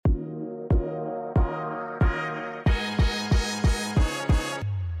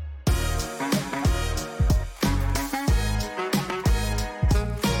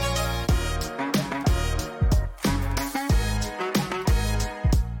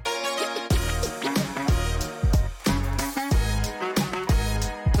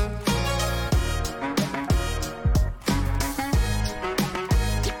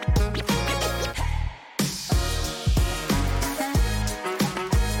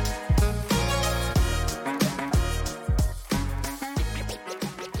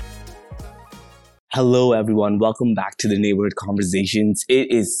Hello, everyone. Welcome back to the Neighborhood Conversations.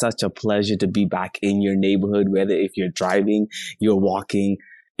 It is such a pleasure to be back in your neighborhood, whether if you're driving, you're walking.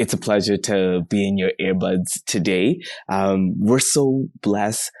 It's a pleasure to be in your earbuds today. We're so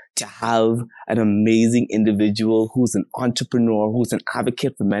blessed to have an amazing individual who's an entrepreneur, who's an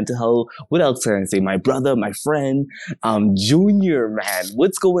advocate for mental health. What else can I say? My brother, my friend, Junior, man.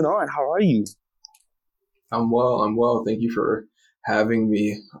 What's going on? How are you? I'm well. I'm well. Thank you for having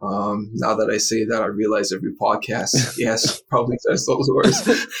me. Now that I say that, I realize every podcast, yes, probably says those words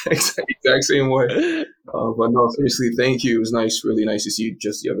exact same way. But no, seriously, thank you. It was nice, really nice to see you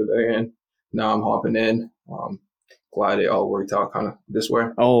just the other day, and now I'm hopping in. Glad it all worked out kind of this way.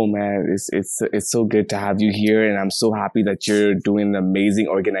 Oh man, it's so good to have you here, and I'm so happy that you're doing an amazing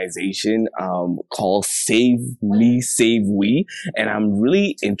organization called Save Me, Save We, and I'm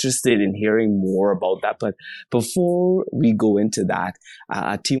really interested in hearing more about that. But before we go into that,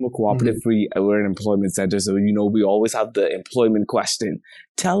 at Teamwork Cooperative Mhm. Free, we're an employment center, so we always have the employment question.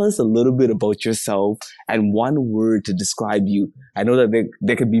 Tell us a little bit about yourself and one word to describe you. I know that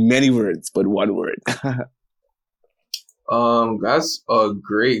there could be many words, but one word. That's a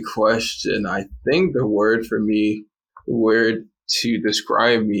great question. I think the word to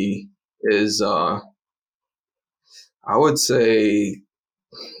describe me is, I would say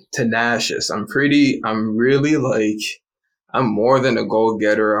tenacious. I'm really I'm more than a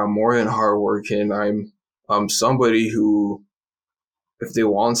go-getter. I'm more than hardworking. I'm somebody who, if they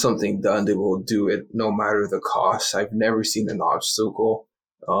want something done, they will do it no matter the cost. I've never seen an obstacle.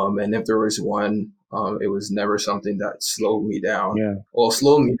 And if there was one, it was never something that slowed me down. Yeah. Well,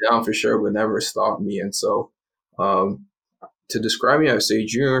 slowed me down for sure, but never stopped me. And so, um, to describe me, I would say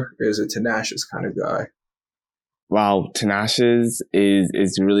Junior is a tenacious kind of guy. Wow, tenacious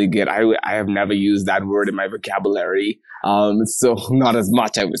is really good. I have never used that word in my vocabulary. So not as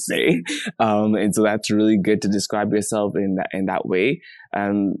much, I would say. And so that's really good to describe yourself in that way.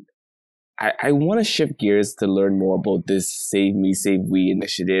 Um, I want to shift gears to learn more about this Save Me, Save We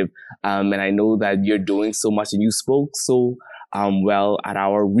initiative. And I know that you're doing so much and you spoke so well at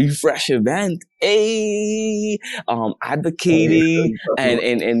our refresh event. Hey, Oh, yeah, advocating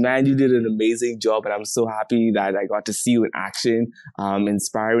definitely. and man, you did an amazing job. And I'm so happy that I got to see you in action,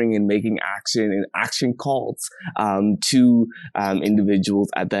 inspiring and making action and action calls, to, individuals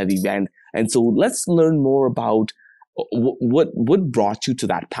at that event. And so let's learn more about what brought you to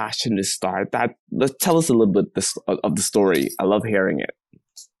that passion to start that. Let's tell us a little bit of the story. I love hearing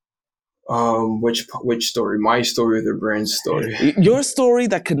Which story? My story or the brand story? it. Your story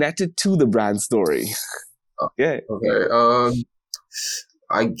that connected to the brand story. Yeah. Okay.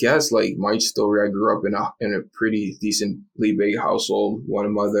 I guess like my story, I grew up in a pretty decently big household.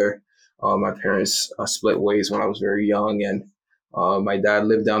 One mother. My parents split ways when I was very young, and my dad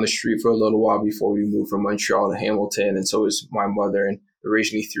lived down the street for a little while before we moved from Montreal to Hamilton, and so was my mother and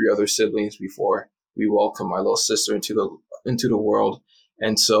originally three other siblings before we welcomed my little sister into the world.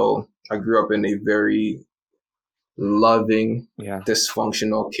 And so I grew up in a very loving, Yeah.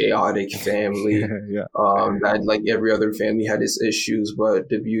 dysfunctional, chaotic family. Yeah. That like every other family had its issues, but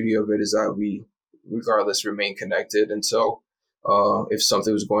the beauty of it is that we, regardless, remain connected. And so, if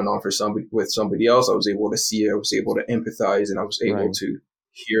something was going on for somebody with somebody else, I was able to see it. I was able to empathize, and I was able Right. to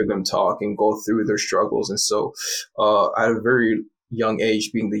hear them talk and go through their struggles. And so, at a very young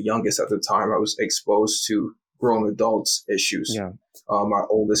age, being the youngest at the time, I was exposed to grown adults issues. Yeah. My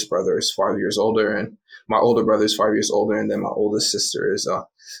oldest brother is 5 years older, and my older brother is 5 years older, and then my oldest sister is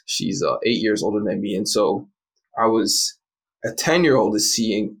she's 8 years older than me. And so I was a 10-year-old is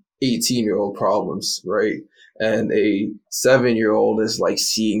seeing 18-year-old problems, right? And a 7-year-old is like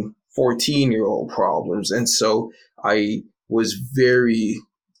seeing 14-year-old problems. And so I was very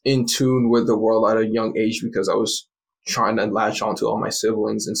in tune with the world at a young age because I was trying to latch onto all my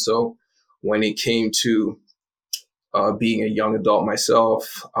siblings. And so when it came to being a young adult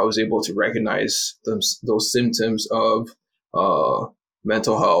myself, I was able to recognize those symptoms of uh,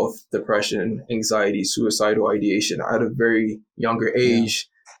 mental health, depression, anxiety, suicidal ideation at a very younger Yeah. age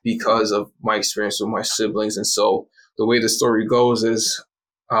because of my experience with my siblings. And so the way the story goes is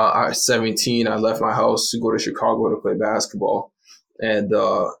at 17, I left my house to go to Chicago to play basketball. And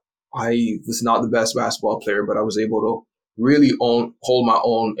I was not the best basketball player, but I was able to really hold my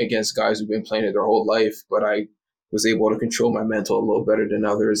own against guys who've been playing it their whole life. But I was able to control my mental a little better than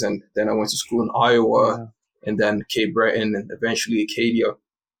others. And then I went to school in Iowa Yeah. and then Cape Breton and eventually Acadia.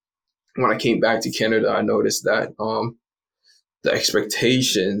 When I came back to Canada, I noticed that the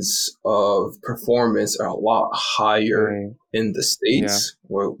expectations of performance are a lot higher Right. in the Yeah. States,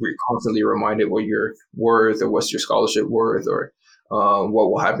 where we're constantly reminded what you're worth or what's your scholarship worth or what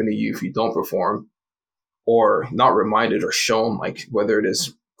will happen to you if you don't perform. or not reminded or shown, like whether it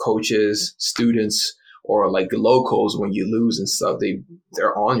is coaches, students, or like the locals, when you lose and stuff,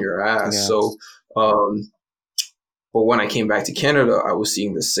 they're on your ass. Yeah. So, but when I came back to Canada, I was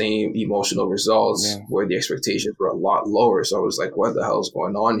seeing the same emotional results where the expectations were a lot lower. So I was like, what the hell is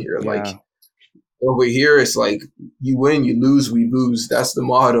going on here? Like over here, it's like you win, you lose, we lose. That's the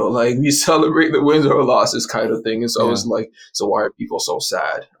motto. Like we celebrate the wins or losses kind of thing. And so I was like, so why are people so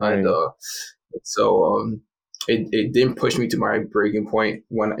sad? Right. And it didn't push me to my breaking point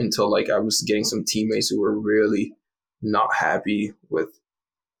until like I was getting some teammates who were really not happy with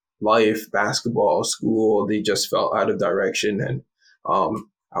life, basketball, school. They just felt out of direction. And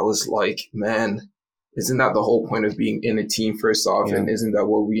I was like, man, isn't that the whole point of being in a team first off? And isn't that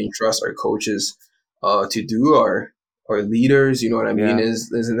what we entrust our coaches to do, our leaders? You know what I mean?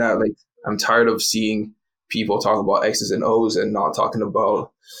 Isn't that like, I'm tired of seeing people talk about X's and O's and not talking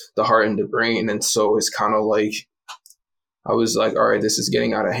about the heart and the brain. And so it's kind of like, I was like, all right, this is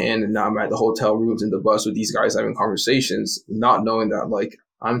getting out of hand. And now I'm at the hotel rooms and the bus with these guys having conversations, not knowing that like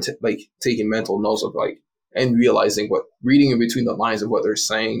I'm taking mental notes of like, and realizing reading in between the lines of what they're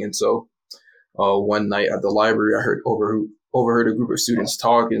saying. And so one night at the library, I overheard a group of students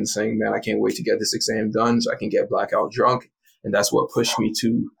talk and saying, man, I can't wait to get this exam done so I can get blackout drunk. And that's what pushed me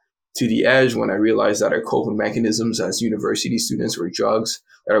to the edge when I realized that our coping mechanisms as university students were drugs,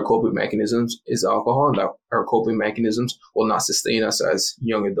 that our coping mechanisms is alcohol, and that our coping mechanisms will not sustain us as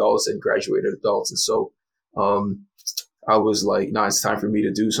young adults and graduated adults. And so I was like, nah, it's time for me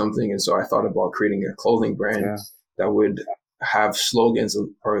to do something. And so I thought about creating a clothing brand that would have slogans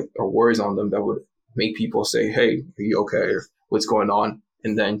or words on them that would make people say, hey, are you okay? Or what's going on?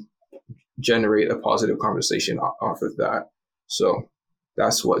 And then generate a positive conversation off of that. So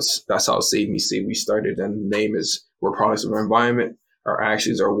that's how Save Me Save We started. And the name is, we're products of our environment. Our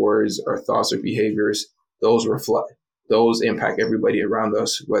actions, our words, our thoughts, our behaviors, those impact everybody around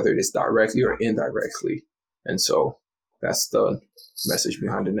us, whether it is directly or indirectly. And so that's the message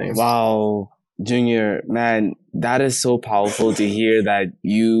behind the name. Wow, Junior, man, that is so powerful to hear that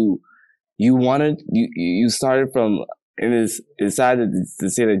you started from, it's sad to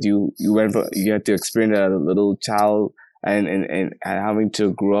say that you had to experience as a little child and having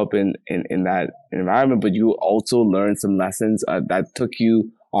to grow up in that environment, but you also learned some lessons that took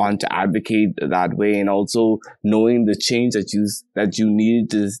you on to advocate that way, and also knowing the change that you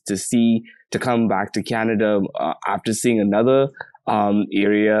needed to see to come back to Canada after seeing another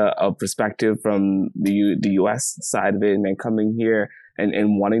area of perspective from the US side of it, and then coming here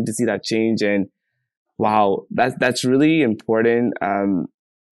and wanting to see that change. And wow, that's really important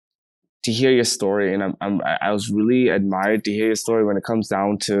to hear your story. And I was really admired to hear your story when it comes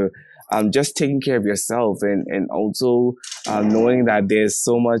down to just taking care of yourself, and also knowing that there's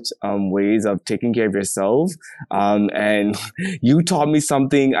so much ways of taking care of yourself. And you taught me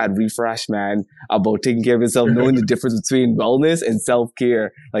something at Refresh, man, about taking care of yourself, knowing the difference between wellness and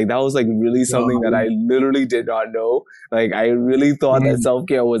self-care. Like that was like really something that I literally did not know. Like I really thought that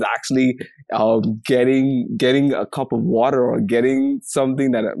self-care was actually getting a cup of water or getting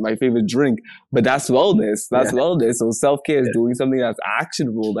something that my favorite drink, but that's wellness. That's wellness. So self-care is doing something that's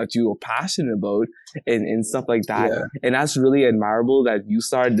actionable, that you are passionate about, and stuff like that. And that's really admirable that you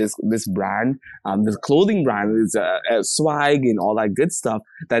started this brand, this clothing brand, is swag and all that good stuff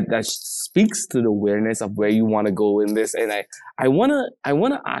that speaks to the awareness of where you want to go in this. And I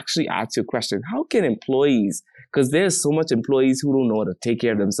wanna actually ask you a question. How can employees, because there's so much employees who don't know how to take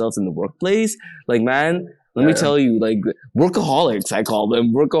care of themselves in the workplace. Like, man, let me tell you, like workaholics, I call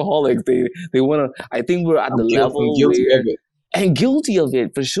them workaholics. They want to, I think we're at the level and guilty of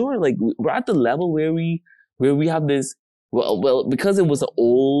it for sure. Like we're at the level where we have this, well, because it was an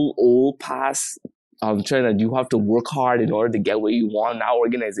old past trend that you have to work hard in order to get what you want. Now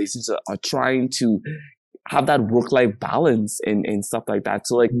organizations are trying to have that work-life balance and stuff like that.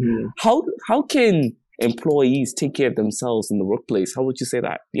 So like, how can employees take care of themselves in the workplace? How would you say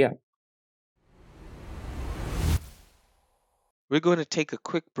that? Yeah. We're going to take a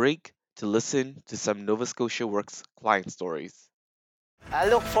quick break to listen to some Nova Scotia Works client stories. I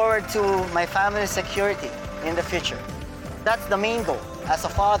look forward to my family's security in the future. That's the main goal as a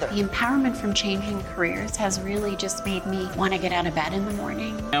father. The empowerment from changing careers has really just made me want to get out of bed in the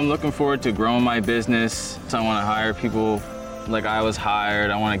morning. I'm looking forward to growing my business. So I want to hire people like I was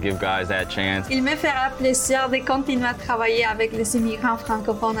hired. I want to give guys that chance. Il me fera plaisir de continuer à travailler avec les immigrants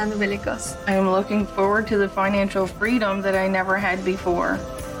francophones en Nouvelle-Écosse. I am looking forward to the financial freedom that I never had before.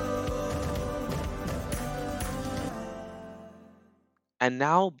 And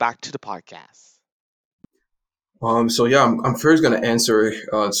now back to the podcast. So yeah, I'm first going to answer.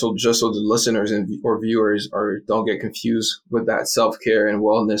 So just so the listeners or viewers don't get confused with that self-care and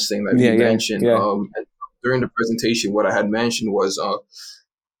wellness thing that you mentioned. And during the presentation, what I had mentioned was,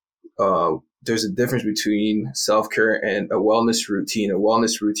 there's a difference between self-care and a wellness routine. A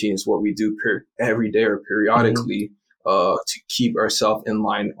wellness routine is what we do every day or periodically, to keep ourselves in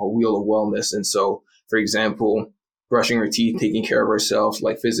line, a wheel of wellness. And so, for example, brushing our teeth, taking care of ourselves,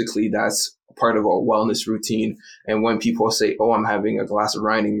 like physically, that's part of our wellness routine. And when people say, "Oh, I'm having a glass of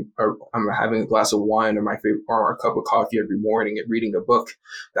wine, or I'm having a glass of wine, or my favorite, or a cup of coffee every morning, and reading a book,"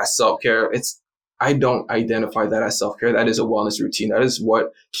 that's self-care. I don't identify that as self-care. That is a wellness routine. That is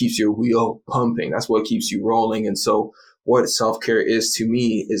what keeps your wheel pumping. That's what keeps you rolling. And so what self-care is to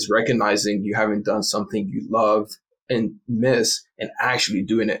me is recognizing you haven't done something you love and miss and actually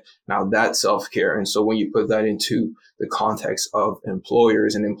doing it. Now that's self-care. And so when you put that into the context of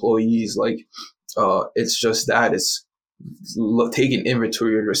employers and employees, like, it's just that it's taking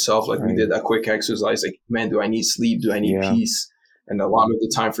inventory of yourself. Like we did that quick exercise, like, man, do I need sleep? Do I need peace? And a lot of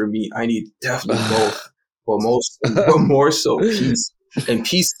the time for me, I need definitely both, but more so peace. And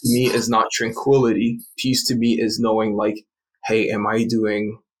peace to me is not tranquility. Peace to me is knowing, like, hey, am I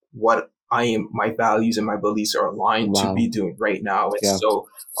doing what my values and my beliefs are aligned to be doing right now? And so,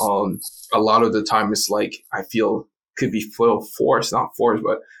 a lot of the time it's like, I feel could be full force, not force,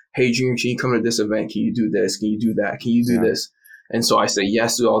 but, hey, Junior, can you come to this event? Can you do this? Can you do that? Can you do this? And so I say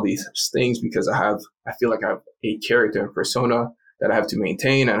yes to all these things because I feel like I have a character and persona that I have to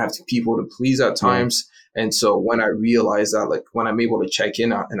maintain, and I have to people to please at times. And so when I realize that, like, when I'm able to check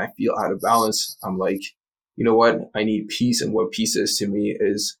in and I feel out of balance, I'm like, you know what? I need peace. And what peace is to me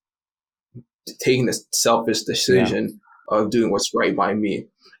is taking this selfish decision of doing what's right by me.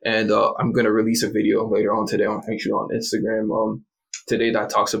 And I'm going to release a video later on today on Instagram today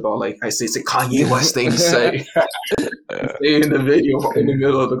that talks about, like, I say it's a Kanye West thing to say. Say in the video in the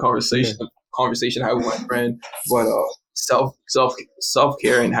middle of the conversation I have with my friend. But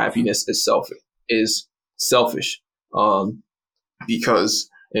self-care and happiness is selfish. Because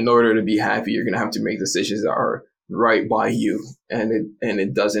in order to be happy, you're going to have to make decisions that are right by you. And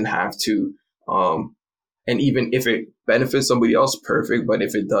it doesn't have to, and even if it benefits somebody else, perfect. But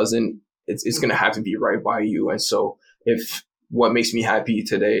if it doesn't, it's going to have to be right by you. And so if what makes me happy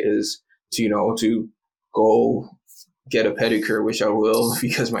today is to go get a pedicure, which I will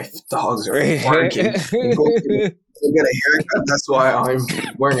because my dogs are barking, and go get a haircut. That's why I'm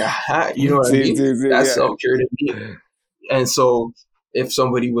wearing a hat. You know what I mean? That's self-care to me. And so if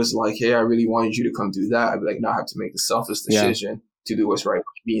somebody was like, hey, I really wanted you to come do that, I'd be like, no, I have to make the selfish decision to do what's right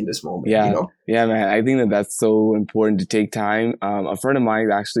for me in this moment. Yeah, man. I think that's so important to take time. A friend of mine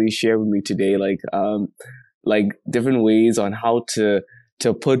actually shared with me today, like different ways on how to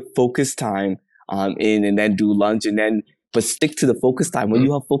put focus time in, and then do lunch, but stick to the focus time. When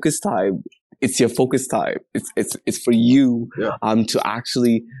you have focus time, it's your focus time. It's for you to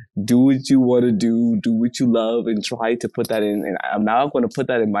actually do what you want to do what you love, and try to put that in. And I'm now going to put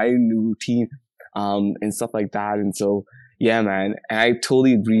that in my new routine and stuff like that. And so, yeah, man. And I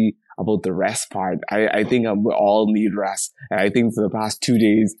totally agree about the rest part. I think we all need rest. And I think for the past 2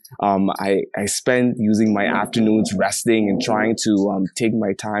 days, I spent using my afternoons resting and trying to take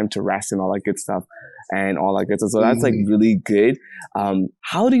my time to rest and all that good stuff. And all that good stuff. So that's like really good.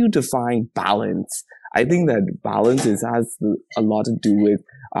 How do you define balance? I think that balance has a lot to do with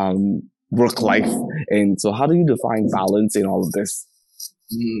work life. And so how do you define balance in all of this?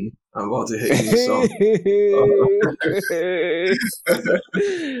 I'm about to hit you.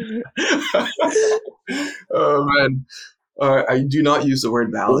 Oh man, I do not use the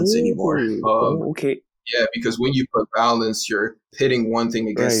word balance anymore. Okay. Yeah, because when you put balance, you're pitting one thing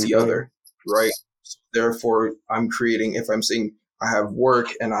against the other, right? So therefore, if I'm saying I have work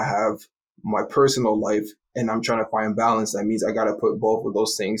and I have my personal life, and I'm trying to find balance, that means I got to put both of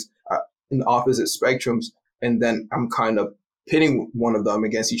those things in opposite spectrums, and then I'm kind of pitting one of them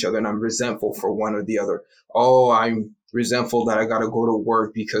against each other, and I'm resentful for one or the other. Oh, I'm resentful that I got to go to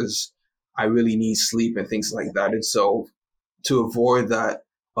work because I really need sleep and things like that. And so to avoid that,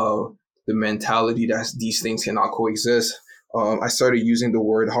 the mentality that these things cannot coexist, I started using the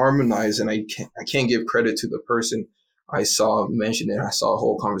word harmonize, and I can't give credit to the person I saw mention it. I saw a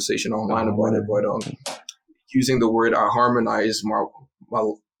whole conversation online about it, but using the word I harmonize my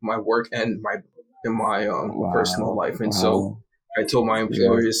work and my personal life. And so I told my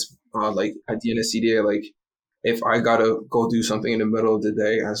employers, like at the end of CDA, like, if I gotta go do something in the middle of the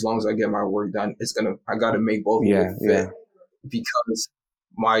day, as long as I get my work done, I gotta make both of them fit, because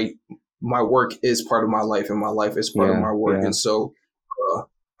my work is part of my life and my life is part of my work. And so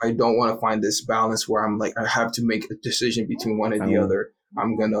I don't want to find this balance where I'm like, I have to make a decision between one or the other.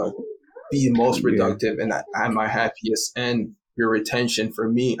 I'm going to be most productive and at my happiest, and your retention for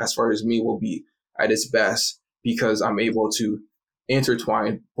me, as far as me, will be at its best because I'm able to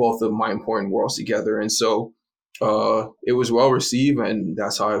intertwine both of my important worlds together. And so it was well received, and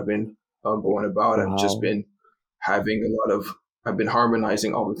that's how I've been going about. I've just been I've been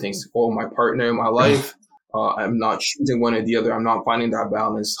harmonizing all the things, my partner in my life. I'm not choosing one or the other. I'm not finding that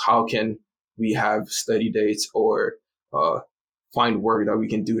balance. How can we have study dates or find work that we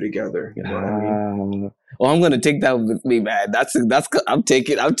can do together? You know what I mean? Well, I'm gonna take that with me, man. I'm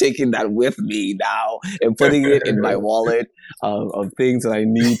taking that with me now and putting it in my wallet of things that I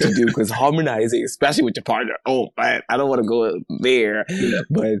need to do, because harmonizing, especially with your partner, oh man, I don't want to go there,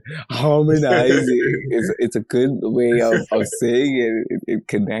 but harmonizing it's a good way of saying it. It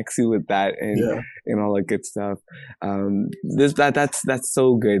connects you with that and all that good stuff. That's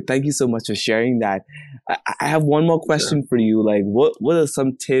so good. Thank you so much for sharing that. I have one more question for you. Like, what are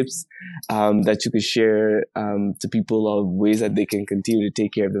some tips that you could share to people of ways that they can continue to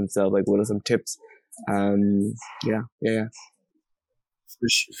take care of themselves? Like, what are some tips?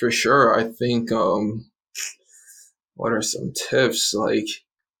 For sure. I think what are some tips? Like,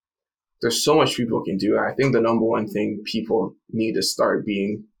 there's so much people can do. I think the number one thing, people need to start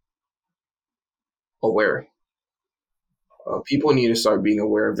being aware. People need to start being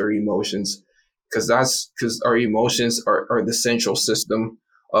aware of their emotions, because our emotions are the central system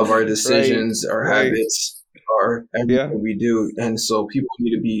of our decisions, our habits, our everything we do. And so people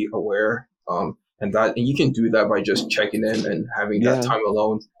need to be aware. And you can do that by just checking in and having that time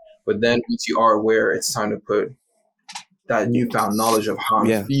alone. But then once you are aware, it's time to put that newfound knowledge of how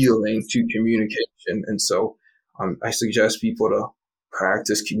I'm feeling to communication. And so I suggest people to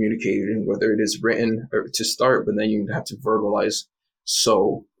practice communicating, whether it is written or to start, but then you have to verbalize.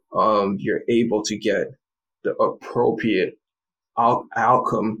 So you're able to get the appropriate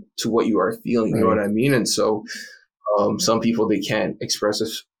outcome to what you are feeling. You know what I mean? And so some people, they can't express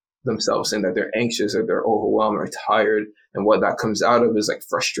themselves, saying that they're anxious or they're overwhelmed or tired, and what that comes out of is like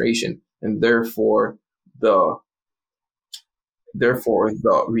frustration, and therefore the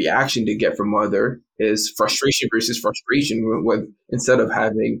reaction they get from other is frustration versus frustration, with instead of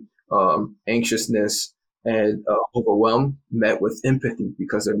having anxiousness and overwhelm met with empathy,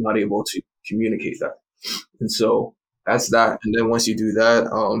 because they're not able to communicate that. And so that's that. And then once you do that,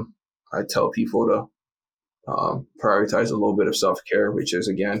 I tell people to prioritize a little bit of self-care, which is,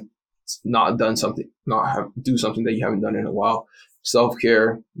 again, do something that you haven't done in a while.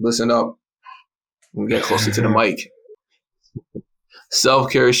 Self-care, listen up, and get closer to the mic.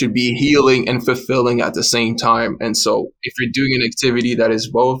 Self-care should be healing and fulfilling at the same time. And so if you're doing an activity that is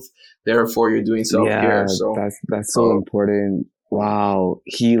both, therefore you're doing self-care. So that's so important. Wow.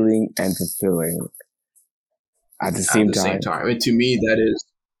 Healing and fulfilling at the same time. And to me, that is,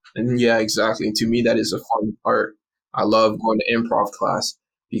 and yeah, exactly. And to me, that is a fun part. I love going to improv class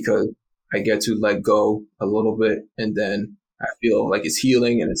because I get to let go a little bit, and then I feel like it's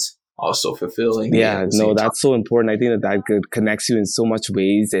healing and it's also fulfilling. Yeah, no, that's so important. I think that connects you in so much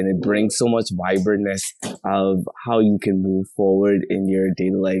ways, and it brings so much vibrantness of how you can move forward in your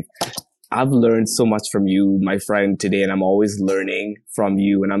daily life. I've learned so much from you, my friend, today, and I'm always learning from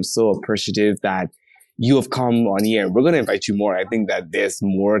you. And I'm so appreciative that you have come on here. We're going to invite you more. I think that there's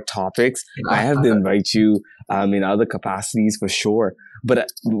more topics. I have to invite you in other capacities for sure.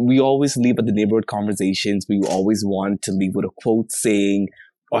 But we always leave at the neighborhood conversations. We always want to leave with a quote saying,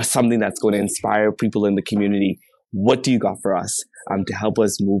 or something that's going to inspire people in the community. What do you got for us to help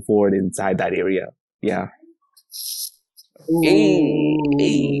us move forward inside that area? Yeah.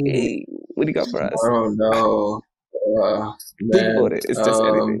 Hey, what do you got for us? I don't know. Think about it. It's just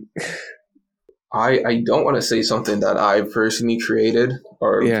anything. I don't want to say something that I personally created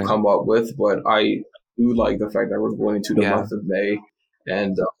or come up with, but I do like the fact that we're going into the month of May.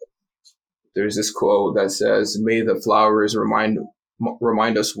 And there's this quote that says, "May the flowers remind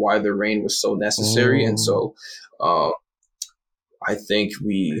us why the rain was so necessary." And so I think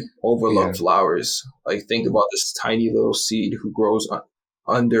we overlook flowers. Like, think about this tiny little seed who grows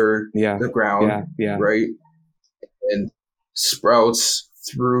under the ground, right? And sprouts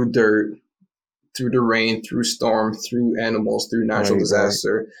through dirt, through the rain, through storm, through animals, through natural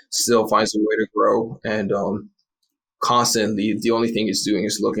disaster, still finds a way to grow. And constantly, the only thing it's doing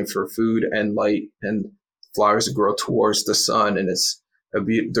is looking for food and light, and flowers grow towards the sun, and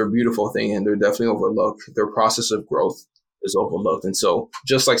they're a beautiful thing, and they're definitely overlooked. Their process of growth is overlooked. And so,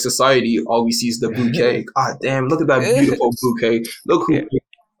 just like society, all we see is the bouquet. God damn, look at that beautiful bouquet. Look who,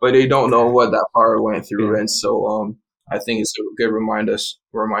 but they don't know what that flower went through. And so, I think it's a good reminder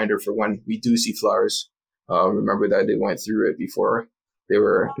for when we do see flowers. Remember that they went through it before. They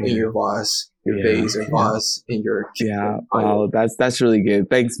were in your vase, your vase or vase in your kitchen. Wow, that's really good.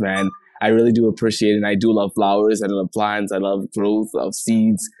 Thanks, man. I really do appreciate it. And I do love flowers. I love plants. I love growth of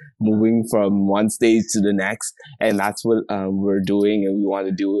seeds moving from one stage to the next. And that's what we're doing. And we want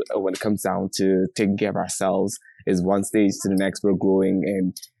to do when it comes down to taking care of ourselves is one stage to the next. We're growing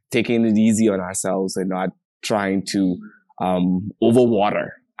and taking it easy on ourselves and not trying to overwater.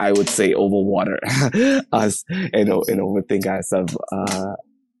 I would say overwater us and overthink ourselves.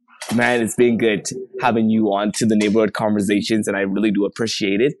 Man, it's been good having you on to the Neighborhood Conversations, and I really do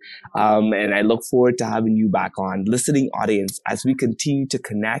appreciate it. And I look forward to having you back on. Listening audience, as we continue to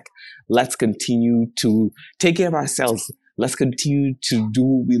connect, let's continue to take care of ourselves. Let's continue to do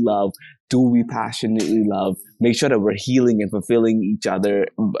what we love, do what we passionately love. Make sure that we're healing and fulfilling each other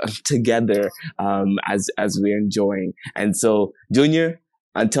together as we're enjoying. And so, Junior,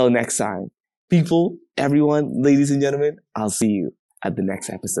 until next time, people, everyone, ladies and gentlemen, I'll see you at the next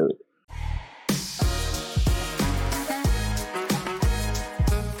episode.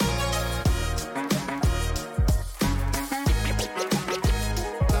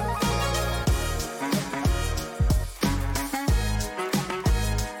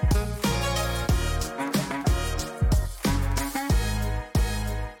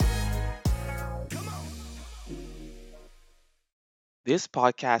 This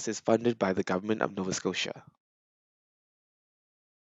podcast is funded by the Government of Nova Scotia.